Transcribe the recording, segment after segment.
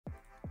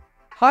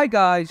Hi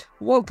guys,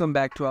 welcome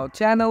back to our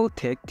channel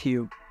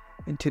TechTube.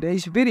 In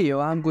today's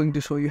video, I'm going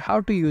to show you how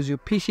to use your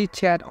PC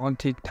chat on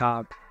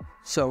TikTok.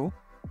 So,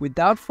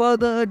 without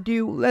further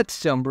ado,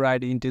 let's jump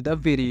right into the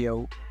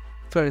video.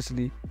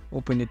 Firstly,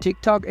 open your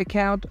TikTok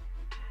account.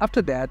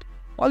 After that,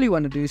 all you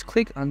want to do is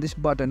click on this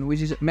button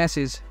which is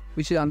message,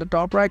 which is on the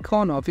top right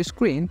corner of your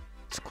screen.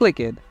 Just click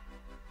it.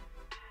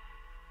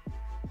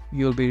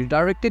 You'll be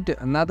redirected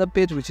to another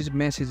page which is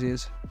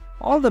messages.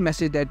 All the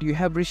messages that you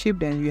have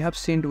received and you have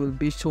sent will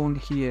be shown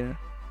here.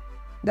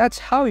 That's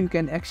how you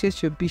can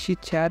access your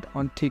PC chat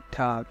on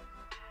TikTok.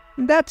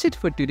 That's it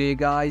for today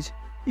guys.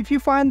 If you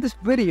find this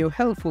video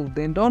helpful,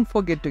 then don't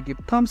forget to give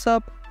thumbs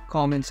up,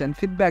 comments and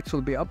feedbacks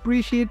will be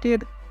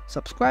appreciated.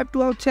 Subscribe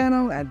to our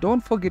channel and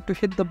don't forget to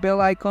hit the bell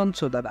icon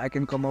so that I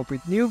can come up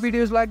with new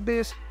videos like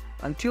this.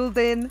 Until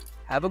then,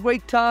 have a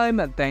great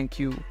time and thank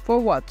you for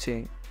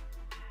watching.